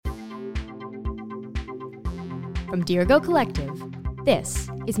From Dirigo Collective, this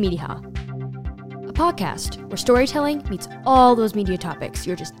is Mediaha, a podcast where storytelling meets all those media topics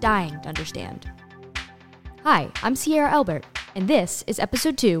you're just dying to understand. Hi, I'm Sierra Albert, and this is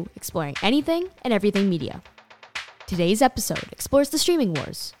episode 2, exploring anything and everything media. Today's episode explores the streaming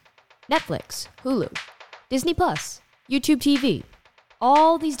wars. Netflix, Hulu, Disney+, YouTube TV,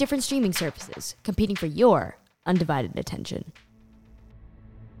 all these different streaming services competing for your undivided attention.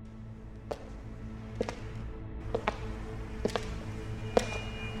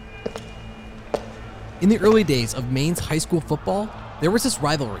 In the early days of Maine's high school football, there was this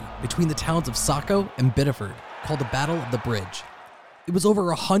rivalry between the towns of Saco and Biddeford called the Battle of the Bridge. It was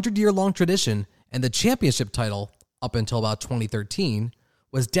over a 100-year-long tradition, and the championship title, up until about 2013,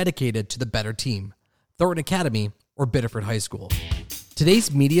 was dedicated to the better team, Thornton Academy or Biddeford High School.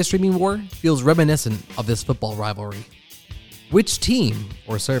 Today's media streaming war feels reminiscent of this football rivalry. Which team,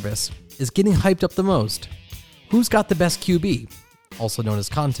 or service, is getting hyped up the most? Who's got the best QB, also known as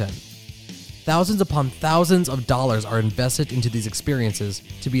content? Thousands upon thousands of dollars are invested into these experiences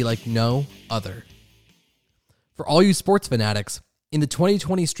to be like no other. For all you sports fanatics, in the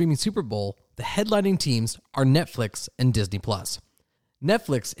 2020 streaming Super Bowl, the headlining teams are Netflix and Disney+.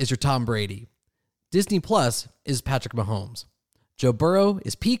 Netflix is your Tom Brady. Disney Plus is Patrick Mahomes. Joe Burrow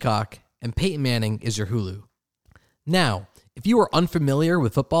is Peacock, and Peyton Manning is your Hulu. Now, if you are unfamiliar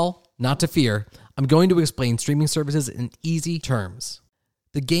with football, not to fear, I'm going to explain streaming services in easy terms.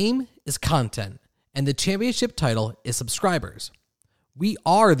 The game is content, and the championship title is subscribers. We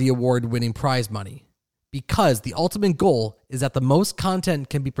are the award-winning prize money, because the ultimate goal is that the most content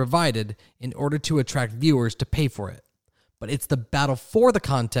can be provided in order to attract viewers to pay for it. But it's the battle for the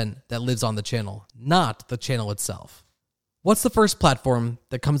content that lives on the channel, not the channel itself. What's the first platform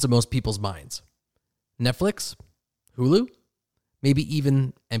that comes to most people's minds? Netflix? Hulu? Maybe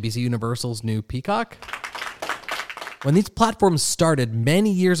even NBC Universal's new Peacock? When these platforms started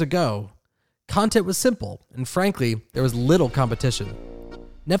many years ago, content was simple, and frankly, there was little competition.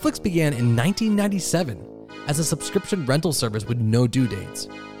 Netflix began in 1997 as a subscription rental service with no due dates.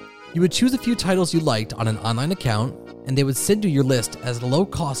 You would choose a few titles you liked on an online account, and they would send you your list at a low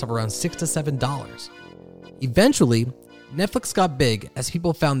cost of around $6 to $7. Eventually, Netflix got big as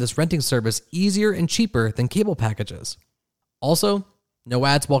people found this renting service easier and cheaper than cable packages. Also, no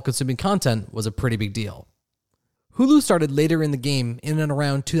ads while consuming content was a pretty big deal. Hulu started later in the game in and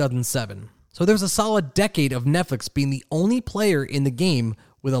around 2007, so there was a solid decade of Netflix being the only player in the game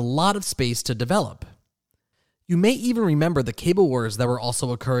with a lot of space to develop. You may even remember the cable wars that were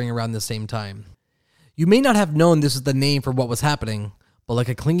also occurring around the same time. You may not have known this is the name for what was happening, but like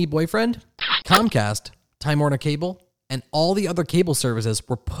a clingy boyfriend, Comcast, Time Warner Cable, and all the other cable services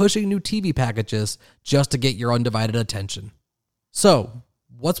were pushing new TV packages just to get your undivided attention. So,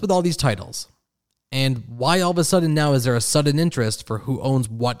 what's with all these titles? And why all of a sudden now is there a sudden interest for who owns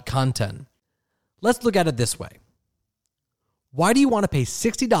what content? Let's look at it this way. Why do you want to pay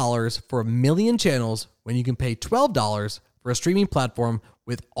 $60 for a million channels when you can pay $12 for a streaming platform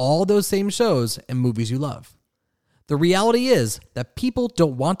with all those same shows and movies you love? The reality is that people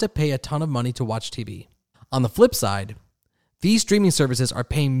don't want to pay a ton of money to watch TV. On the flip side, these streaming services are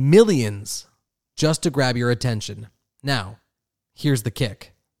paying millions just to grab your attention. Now, here's the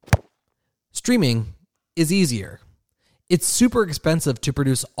kick. Streaming is easier. It's super expensive to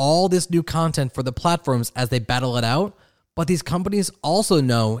produce all this new content for the platforms as they battle it out, but these companies also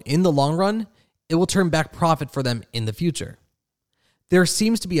know in the long run, it will turn back profit for them in the future. There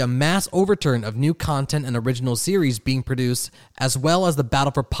seems to be a mass overturn of new content and original series being produced, as well as the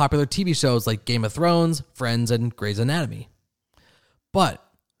battle for popular TV shows like Game of Thrones, Friends, and Grey's Anatomy. But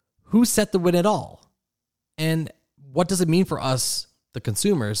who set the win at all? And what does it mean for us, the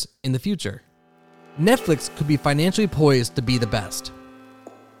consumers, in the future? Netflix could be financially poised to be the best.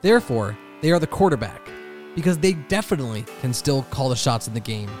 Therefore, they are the quarterback, because they definitely can still call the shots in the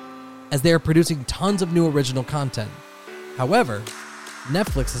game, as they are producing tons of new original content. However,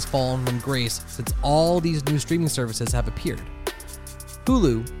 Netflix has fallen from grace since all these new streaming services have appeared.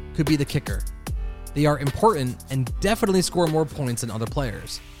 Hulu could be the kicker. They are important and definitely score more points than other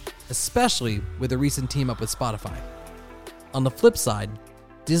players, especially with a recent team up with Spotify. On the flip side,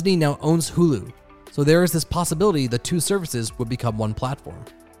 Disney now owns Hulu, so there is this possibility the two services would become one platform.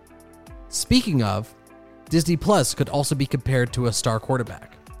 Speaking of, Disney Plus could also be compared to a star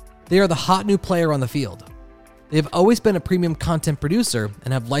quarterback. They are the hot new player on the field. They have always been a premium content producer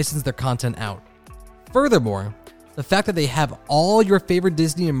and have licensed their content out. Furthermore, the fact that they have all your favorite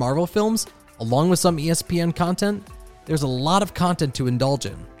Disney and Marvel films, along with some ESPN content, there's a lot of content to indulge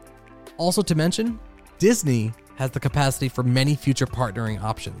in. Also to mention, Disney has the capacity for many future partnering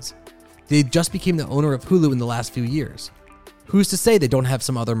options. They just became the owner of Hulu in the last few years. Who's to say they don't have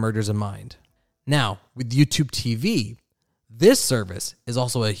some other mergers in mind? Now, with YouTube TV, this service is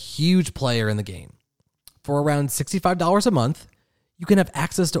also a huge player in the game. For around $65 a month, you can have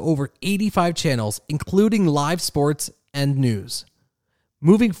access to over 85 channels, including live sports and news.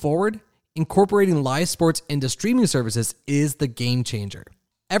 Moving forward, incorporating live sports into streaming services is the game changer.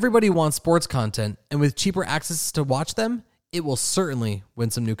 Everybody wants sports content, and with cheaper access to watch them, it will certainly win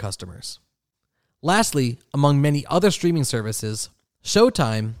some new customers. Lastly, among many other streaming services,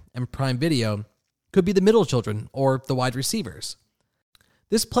 Showtime and Prime Video could be the middle children or the wide receivers.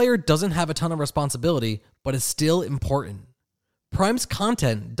 This player doesn't have a ton of responsibility, but is still important. Prime's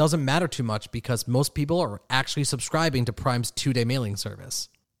content doesn't matter too much because most people are actually subscribing to Prime's 2-day mailing service.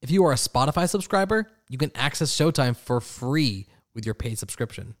 If you are a Spotify subscriber, you can access Showtime for free with your paid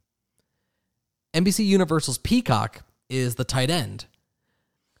subscription. NBC Universal's Peacock is the tight end.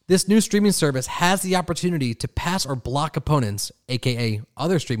 This new streaming service has the opportunity to pass or block opponents, aka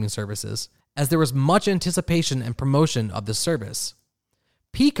other streaming services, as there was much anticipation and promotion of this service.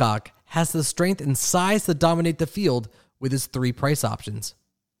 Peacock has the strength and size to dominate the field with its 3 price options.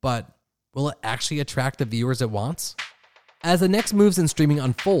 But will it actually attract the viewers it wants? As the next moves in streaming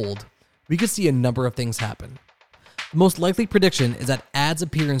unfold, we could see a number of things happen. The most likely prediction is that ads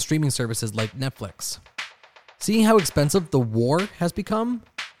appear in streaming services like Netflix. Seeing how expensive the war has become,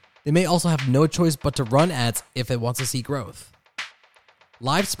 they may also have no choice but to run ads if it wants to see growth.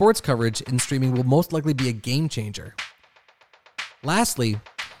 Live sports coverage in streaming will most likely be a game changer. Lastly,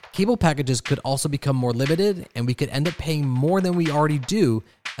 cable packages could also become more limited, and we could end up paying more than we already do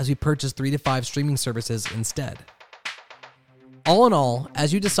as we purchase 3 to 5 streaming services instead. All in all,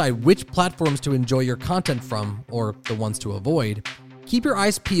 as you decide which platforms to enjoy your content from, or the ones to avoid, keep your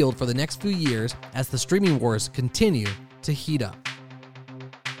eyes peeled for the next few years as the streaming wars continue to heat up.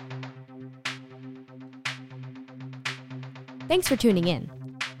 Thanks for tuning in.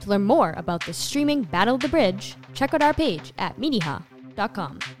 To learn more about the streaming Battle of the Bridge, check out our page at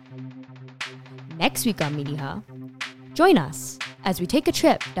Mediha.com. Next week on Mediha, join us as we take a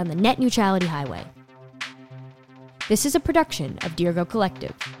trip down the net neutrality highway. This is a production of Dirigo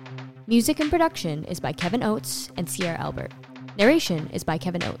Collective. Music and production is by Kevin Oates and Sierra Albert. Narration is by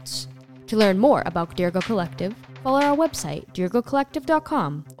Kevin Oates. To learn more about Dirigo Collective, follow our website,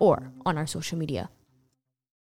 dirigocollective.com, or on our social media.